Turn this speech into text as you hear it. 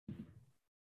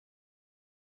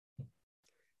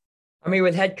I'm here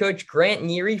with head coach Grant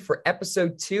Neary for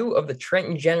episode 2 of the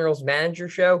Trenton Generals Manager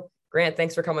Show. Grant,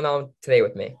 thanks for coming on today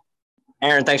with me.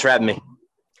 Aaron, thanks for having me.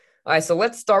 All right, so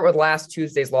let's start with last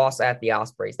Tuesday's loss at the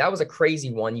Ospreys. That was a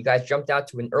crazy one. You guys jumped out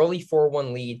to an early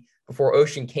 4-1 lead before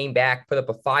Ocean came back, put up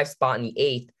a 5 spot in the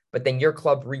 8th, but then your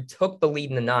club retook the lead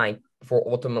in the 9th before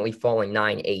ultimately falling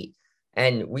 9-8.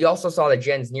 And we also saw the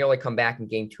Gens nearly come back in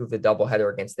game 2 of the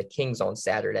doubleheader against the Kings on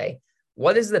Saturday.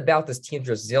 What is it about this team's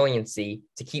resiliency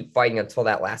to keep fighting until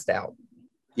that last out?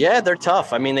 Yeah, they're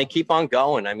tough. I mean, they keep on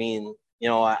going. I mean,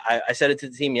 I said it to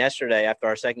the team yesterday after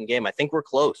our second game. I think we're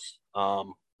close.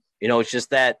 It's just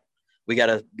that we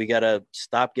gotta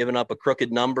stop giving up a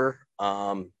crooked number.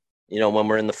 When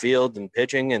we're in the field and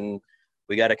pitching, and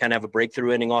we got to kind of have a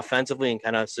breakthrough inning offensively and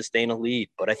kind of sustain a lead.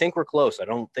 But I think we're close. I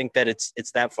don't think that it's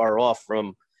that far off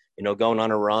from going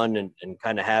on a run and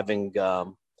kind of having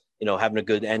having a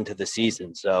good end to the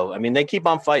season. So, I mean, they keep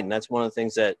on fighting. That's one of the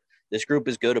things that this group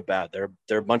is good about.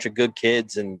 They're a bunch of good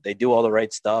kids and they do all the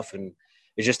right stuff. And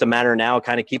it's just a matter now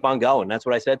kind of keep on going. That's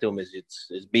what I said to them is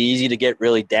it's be easy to get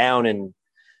really down. And,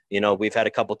 we've had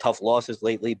a couple tough losses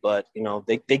lately, but,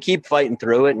 they keep fighting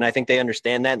through it. And I think they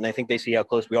understand that. And I think they see how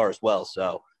close we are as well.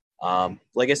 So,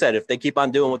 like I said, if they keep on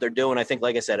doing what they're doing, I think,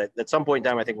 like I said, at some point in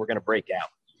time, I think we're going to break out.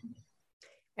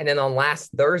 And then on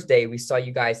last Thursday, we saw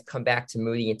you guys come back to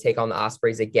Moody and take on the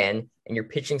Ospreys again. And your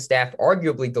pitching staff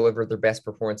arguably delivered their best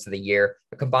performance of the year,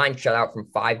 a combined shutout from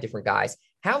 5 different guys.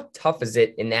 How tough is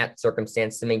it in that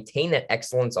circumstance to maintain that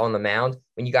excellence on the mound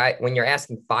when you're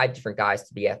asking 5 different guys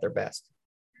to be at their best?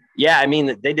 Yeah, I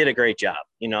mean, they did a great job.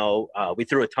 We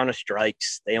threw a ton of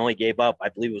strikes. They only gave up, I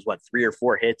believe it was 3 or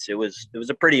 4 hits. It was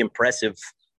a pretty impressive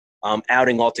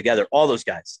outing altogether. All those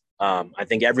guys. I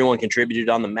think everyone contributed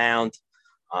on the mound.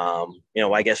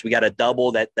 I guess we got a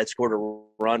double that scored a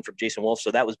run from Jason Wolf.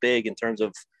 So that was big in terms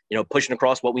of, pushing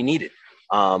across what we needed.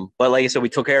 But like I said, we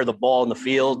took care of the ball in the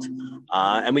field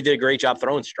and we did a great job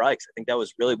throwing strikes. I think that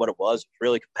was really what it was,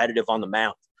 really competitive on the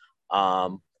mound.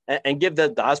 And give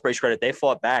the Ospreys credit. They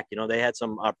fought back. They had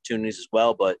some opportunities as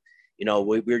well, but,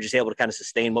 we were just able to kind of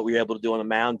sustain what we were able to do on the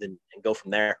mound and go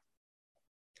from there.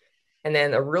 And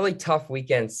then a really tough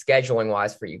weekend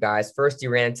scheduling-wise for you guys. First, you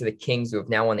ran into the Kings, who have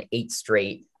now won 8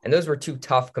 straight. And those were 2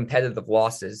 tough competitive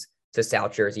losses to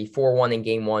South Jersey, 4-1 in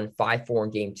game 1, 5-4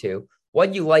 in game 2.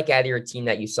 What do you like out of your team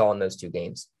that you saw in those 2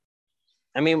 games?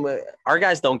 I mean, our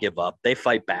guys don't give up. They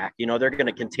fight back. They're going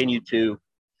to continue to,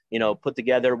 put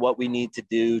together what we need to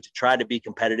do to try to be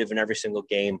competitive in every single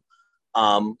game.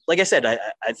 Like I said,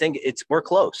 I think we're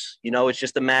close. It's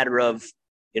just a matter of,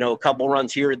 a couple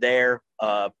runs here or there.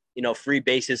 Free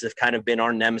bases have kind of been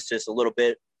our nemesis a little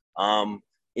bit. And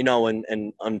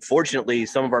unfortunately,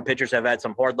 some of our pitchers have had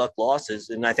some hard luck losses,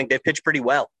 and I think they've pitched pretty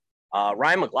well.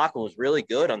 Ryan McLaughlin was really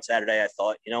good on Saturday, I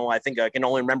thought. I think I can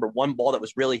only remember one ball that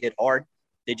was really hit hard.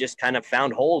 They just kind of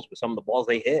found holes with some of the balls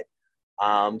they hit.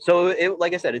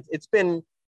 Like I said, it's been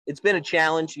a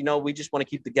challenge. We just want to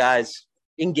keep the guys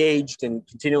engaged and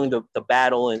continuing to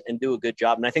battle and do a good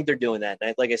job. And I think they're doing that.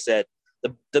 And like I said,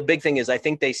 the big thing is I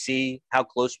think they see how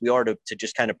close we are to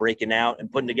just kind of breaking out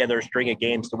and putting together a string of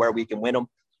games to where we can win them.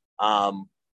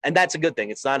 And that's a good thing.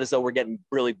 It's not as though we're getting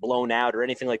really blown out or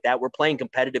anything like that. We're playing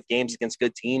competitive games against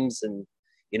good teams. And,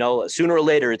 sooner or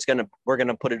later, we're going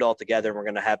to put it all together. And we're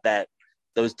going to have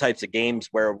those types of games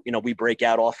where, we break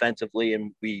out offensively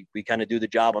and we kind of do the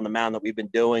job on the mound that we've been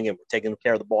doing and we're taking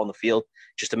care of the ball in the field.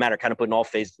 Just a matter of kind of putting all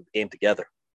phases of the game together.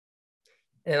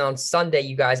 And on Sunday,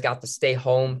 you guys got to stay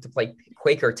home to play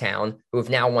Quakertown, who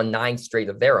have now won 9 straight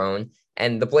of their own.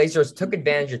 And the Blazers took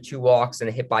advantage of 2 walks and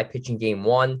a hit by pitch in game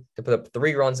 1 to put up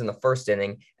 3 runs in the first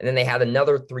inning. And then they had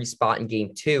another 3 spot in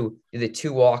game 2, due to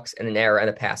 2 walks and an error and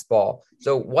a pass ball.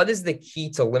 So what is the key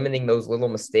to limiting those little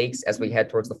mistakes as we head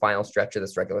towards the final stretch of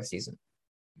this regular season?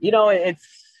 It's,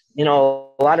 a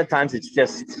lot of times it's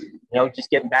just, just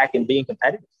getting back and being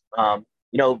competitive.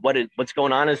 What's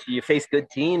going on is you face good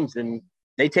teams and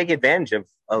they take advantage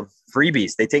of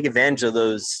freebies. They take advantage of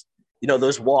those,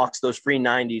 those walks, those free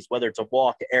 90s, whether it's a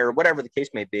walk, error, whatever the case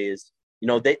may be, is,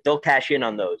 they'll cash in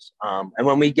on those. And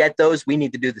when we get those, we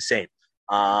need to do the same.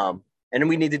 And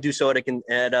we need to do so at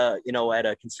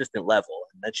a consistent level.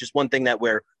 And that's just one thing that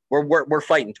we're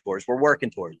fighting towards. We're working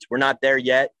towards. We're not there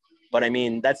yet, but I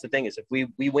mean, that's the thing is if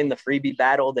we win the freebie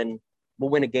battle, then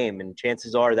we'll win a game. And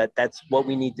chances are that's what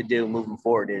we need to do moving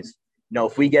forward is,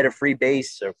 if we get a free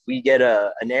base or if we get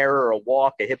an error or a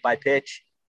walk, a hit by pitch,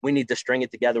 we need to string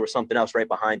it together with something else right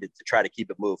behind it to try to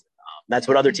keep it moving. That's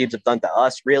what other teams have done to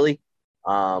us, really.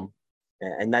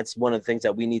 And that's one of the things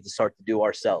that we need to start to do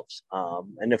ourselves.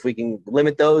 And if we can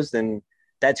limit those, then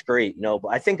that's great. But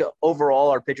I think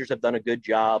overall our pitchers have done a good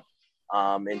job.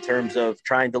 in terms of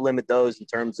trying to limit those, in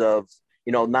terms of,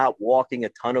 not walking a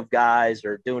ton of guys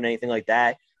or doing anything like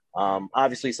that.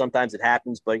 Obviously, sometimes it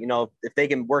happens, but, if they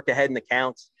can work ahead in the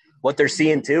counts, what they're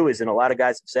seeing too is, and a lot of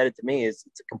guys have said it to me, is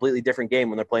it's a completely different game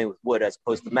when they're playing with wood as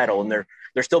opposed to metal. And they're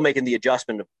still making the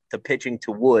adjustment to pitching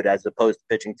to wood as opposed to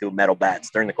pitching to metal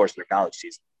bats during the course of their college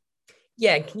season.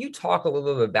 Yeah, can you talk a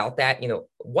little bit about that?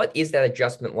 What is that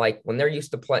adjustment like when they're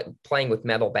used to playing with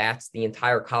metal bats the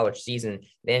entire college season,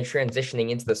 then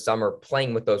transitioning into the summer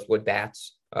playing with those wood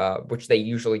bats, which they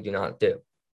usually do not do?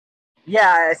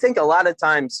 Yeah, I think a lot of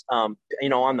times, on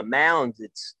the mound,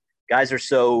 it's guys are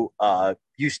so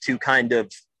used to kind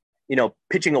of,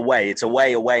 pitching away. It's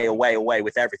away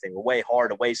with everything. Away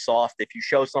hard, away soft. If you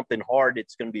show something hard,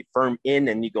 it's going to be firm in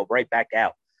and you go right back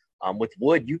out. With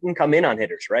wood, you can come in on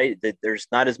hitters, right? There's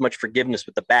not as much forgiveness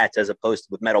with the bats as opposed to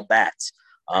with metal bats,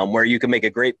 where you can make a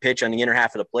great pitch on the inner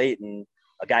half of the plate and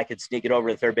a guy could sneak it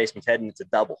over the third baseman's head and it's a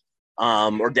double,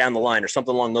 or down the line or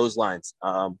something along those lines.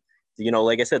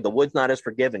 Like I said, the wood's not as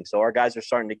forgiving. So our guys are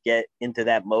starting to get into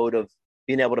that mode of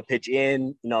being able to pitch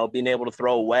in, being able to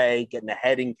throw away, getting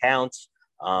ahead in counts,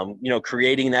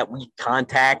 creating that weak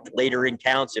contact later in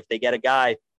counts. If they get a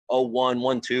guy 0-1,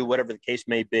 1-2, whatever the case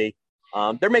may be,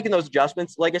 they're making those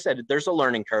adjustments. Like I said, there's a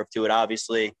learning curve to it,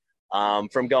 obviously,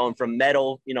 from going from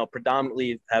metal,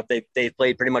 predominantly they've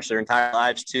played pretty much their entire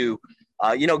lives to,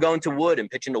 going to wood and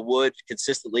pitching to wood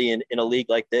consistently in a league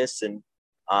like this. And,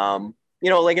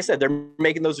 like I said, they're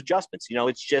making those adjustments.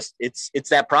 It's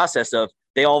that process of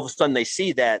all of a sudden they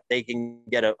see that they can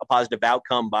get a positive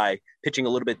outcome by pitching a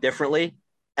little bit differently.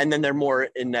 And then they're more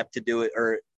inept to do it,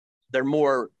 or they're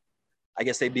more, I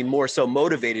guess they'd be more so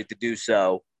motivated to do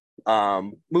so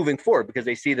moving forward because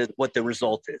they see what the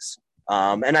result is.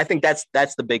 And I think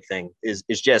that's the big thing is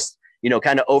just,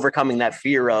 kind of overcoming that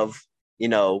fear of,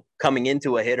 coming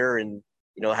into a hitter and,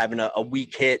 having a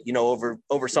weak hit,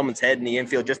 over someone's head in the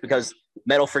infield, just because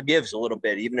metal forgives a little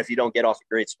bit, even if you don't get off a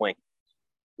great swing.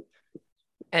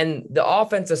 And the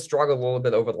offense has struggled a little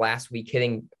bit over the last week,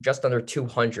 hitting just under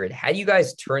 200. How do you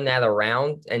guys turn that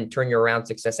around and turn your around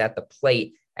success at the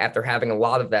plate after having a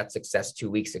lot of that success 2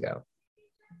 weeks ago?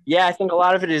 Yeah, I think a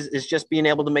lot of it is just being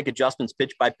able to make adjustments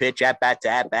pitch by pitch, at bat to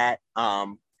at bat.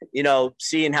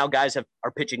 Seeing how guys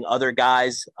are pitching other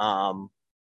guys, and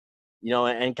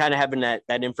kind of having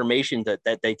that information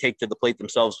that they take to the plate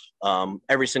themselves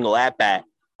every single at bat.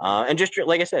 And just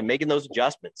like I said, making those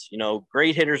adjustments.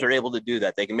 Great hitters are able to do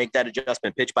that. They can make that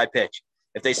adjustment pitch by pitch.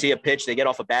 If they see a pitch, they get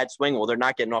off a bad swing. Well, they're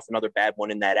not getting off another bad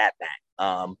one in that at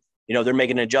bat. They're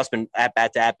making an adjustment at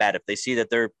bat to at bat. If they see that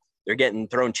they're getting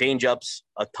thrown changeups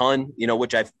a ton,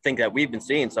 which I think that we've been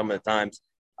seeing some of the times.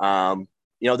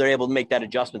 They're able to make that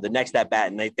adjustment the next at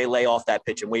bat, and they lay off that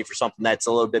pitch and wait for something that's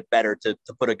a little bit better to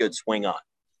put a good swing on.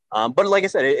 But like I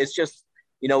said, it's just,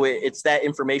 it's that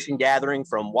information gathering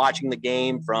from watching the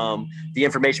game, from the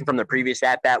information from the previous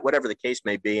at bat, whatever the case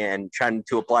may be, and trying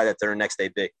to apply that to their next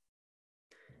AB.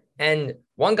 And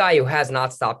one guy who has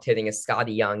not stopped hitting is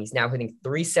Scotty Young. He's now hitting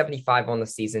 375 on the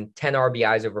season, 10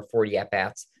 RBIs over 40 at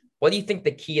bats. What do you think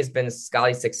the key has been to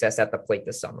Scotty's success at the plate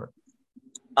this summer?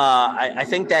 I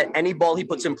think that any ball he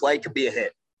puts in play could be a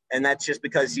hit. And that's just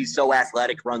because he's so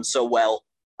athletic, runs so well.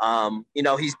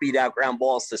 He's beat out ground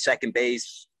balls to second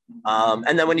base.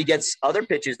 And then when he gets other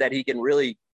pitches that he can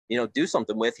really, do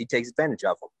something with, he takes advantage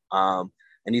of them.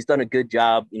 And he's done a good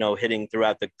job, hitting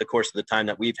throughout the course of the time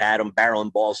that we've had him,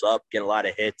 barreling balls up, get a lot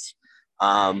of hits.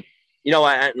 Like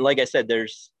I said,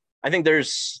 there's something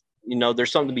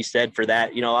to be said for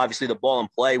that. Obviously the ball in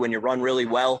play when you run really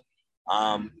well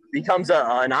becomes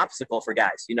an obstacle for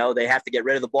guys. They have to get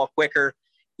rid of the ball quicker.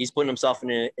 He's putting himself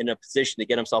in a position to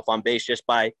get himself on base just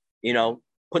by,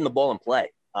 putting the ball in play.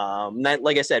 That,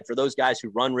 like I said, for those guys who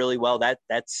run really well,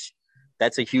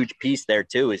 that's a huge piece there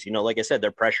too, is, like I said,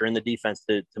 they're pressuring the defense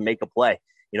to make a play,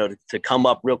 to come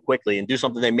up real quickly and do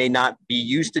something they may not be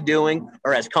used to doing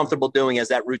or as comfortable doing as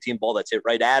that routine ball that's hit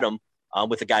right at them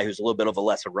with a guy who's a little bit of a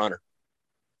lesser runner.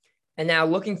 And now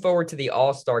looking forward to the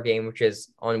All-Star game, which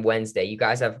is on Wednesday. You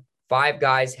guys have 5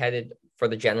 guys headed for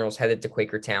the Generals, headed to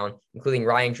Quakertown, including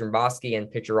Ryan Drimboski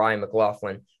and pitcher Ryan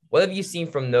McLaughlin. What have you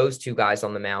seen from those 2 guys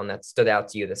on the mound that stood out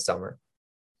to you this summer?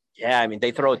 Yeah,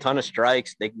 they throw a ton of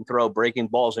strikes. They can throw breaking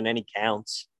balls in any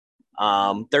counts.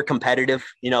 They're competitive.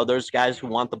 Those guys who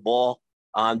want the ball.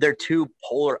 They're 2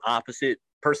 polar opposite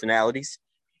personalities,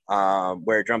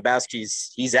 where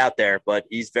Drimboski's he's out there, but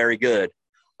he's very good.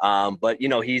 But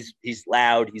he's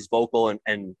loud, he's vocal,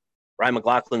 and Ryan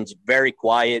McLaughlin's very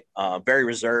quiet, very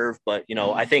reserved, but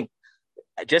I think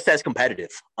just as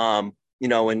competitive. And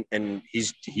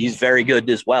he's very good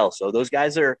as well. So those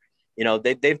guys are,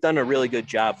 they've done a really good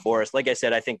job for us. Like I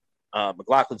said, I think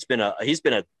McLaughlin's been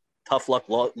a tough luck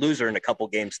loser in a couple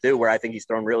games too, where I think he's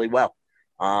thrown really well.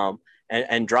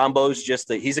 And Drombo's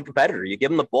he's a competitor. You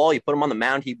give him the ball, you put him on the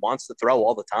mound, he wants to throw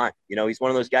all the time. He's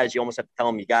one of those guys you almost have to tell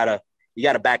him you gotta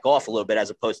back off a little bit as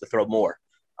opposed to throw more.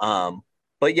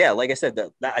 But yeah, like I said,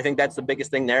 I think that's the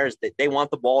biggest thing there is that they want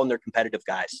the ball and they're competitive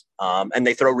guys. And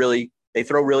they throw really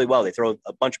well. They throw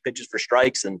a bunch of pitches for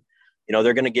strikes, and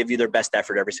they're going to give you their best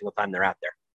effort every single time they're out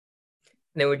there.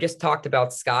 And then we just talked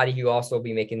about Scotty, who also will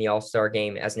be making the All-Star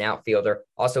game as an outfielder.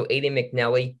 Also, Aiden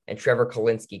McNelly and Trevor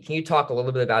Kalinsky. Can you talk a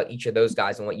little bit about each of those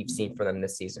guys and what you've seen from them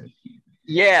this season?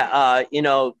 Yeah,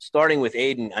 starting with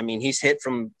Aiden, I mean, he's hit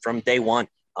from day one.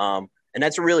 And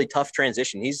that's a really tough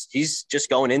transition. He's just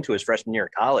going into his freshman year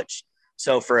of college.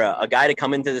 So for a guy to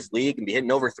come into this league and be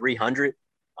hitting over 300,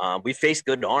 we faced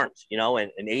good arms,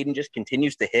 and Aiden just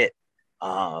continues to hit.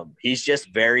 He's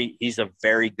a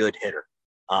very good hitter.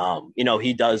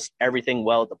 He does everything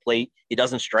well at the plate. He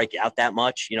doesn't strike out that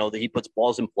much, that he puts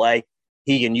balls in play.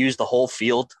 He can use the whole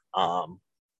field.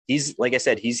 He's, like I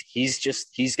said,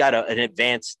 he's got an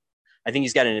advanced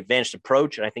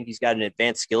approach, and I think he's got an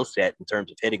advanced skill set in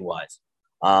terms of hitting wise.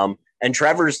 And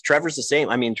Trevor's the same.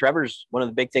 I mean, Trevor's one of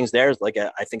the big things there is, like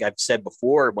I think I've said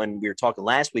before when we were talking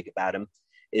last week about him,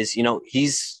 is,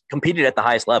 he's competed at the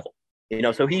highest level,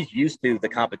 so he's used to the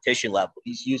competition level.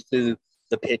 He's used to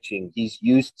the pitching. He's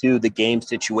used to the game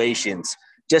situations,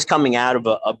 just coming out of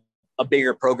a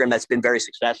bigger program that's been very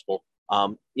successful.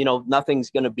 Nothing's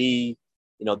going to be,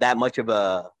 that much of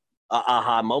a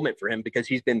aha moment for him because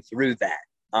he's been through that.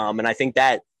 And I think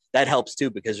that helps too,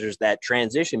 because there's that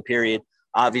transition period,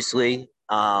 obviously.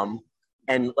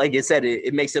 And like I said,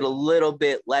 it makes it a little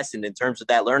bit lessened in terms of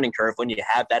that learning curve when you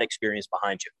have that experience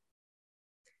behind you.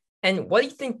 And what do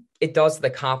you think it does to the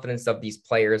confidence of these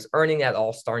players earning that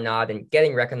All-Star nod and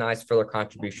getting recognized for their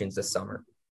contributions this summer?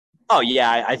 Oh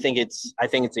yeah, I think it's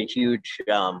a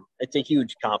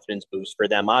huge confidence boost for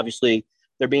them. Obviously,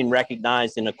 they're being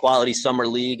recognized in a quality summer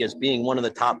league as being one of the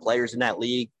top players in that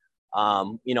league.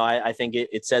 I think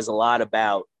it says a lot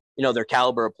about their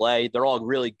caliber of play. They're all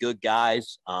really good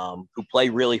guys who play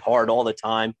really hard all the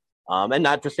time. And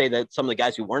not to say that some of the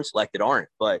guys who weren't selected aren't,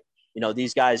 but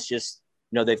these guys just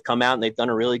they've come out and they've done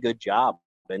a really good job,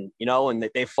 and and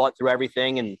they fought through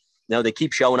everything, and they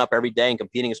keep showing up every day and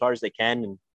competing as hard as they can,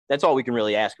 and that's all we can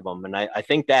really ask of them. And I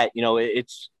think that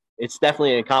it's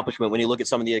definitely an accomplishment when you look at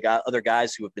some of the other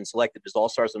guys who have been selected as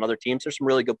all-stars on other teams. There's some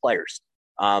really good players.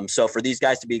 So for these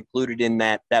guys to be included in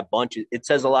that bunch, it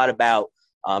says a lot about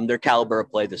their caliber of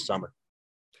play this summer.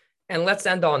 And let's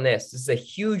end on this. This is a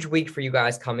huge week for you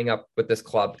guys coming up with this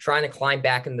club, trying to climb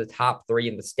back in the top 3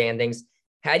 in the standings.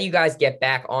 How do you guys get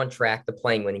back on track to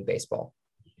playing winning baseball?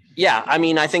 Yeah, I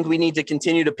mean, I think we need to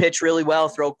continue to pitch really well,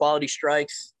 throw quality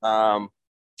strikes.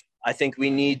 I think we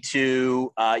need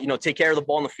to, take care of the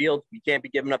ball in the field. We can't be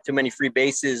giving up too many free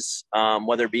bases,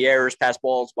 whether it be errors, pass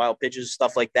balls, wild pitches,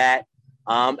 stuff like that.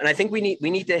 And I think we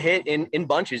need to hit in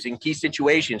bunches in key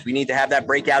situations. We need to have that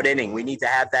breakout inning. We need to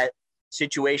have that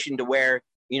situation to where,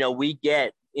 we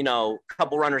get, a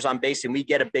couple runners on base and we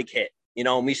get a big hit,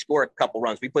 and we score a couple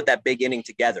runs. We put that big inning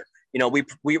together. We're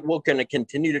going to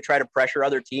continue to try to pressure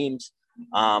other teams.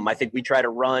 I think we try to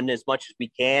run as much as we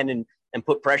can and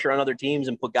put pressure on other teams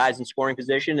and put guys in scoring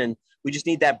position. And we just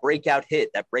need that breakout hit,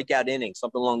 that breakout inning,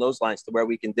 something along those lines to where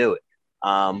we can do it.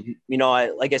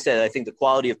 Like I said, I think the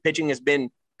quality of pitching has been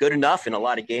good enough in a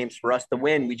lot of games for us to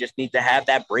win. We just need to have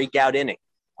that breakout inning.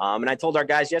 And I told our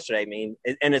guys yesterday,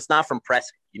 and it's not from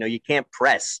pressing. You can't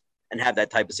press and have that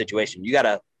type of situation. You got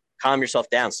to calm yourself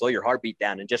down, slow your heartbeat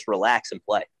down, and just relax and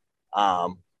play.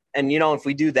 And if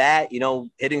we do that,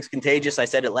 hitting's contagious. I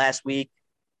said it last week.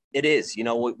 It is.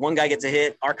 One guy gets a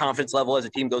hit, our confidence level as a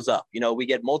team goes up. We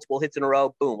get multiple hits in a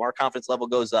row, boom, our confidence level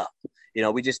goes up.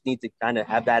 We just need to kind of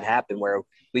have that happen where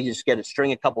we just get a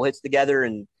string a couple hits together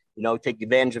and, take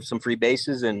advantage of some free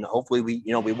bases. And hopefully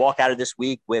we walk out of this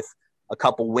week with a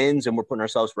couple wins and we're putting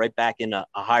ourselves right back in a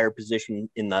higher position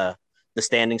in the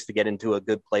standings to get into a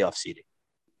good playoff seeding.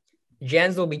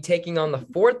 Gens will be taking on the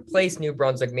 4th place New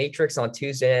Brunswick Matrix on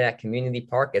Tuesday night at Community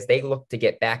Park as they look to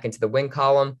get back into the win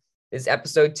column. This is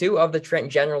episode 2 of the Trenton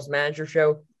Generals Manager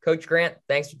Show. Coach Grant,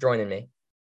 thanks for joining me.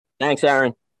 Thanks,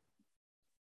 Aaron.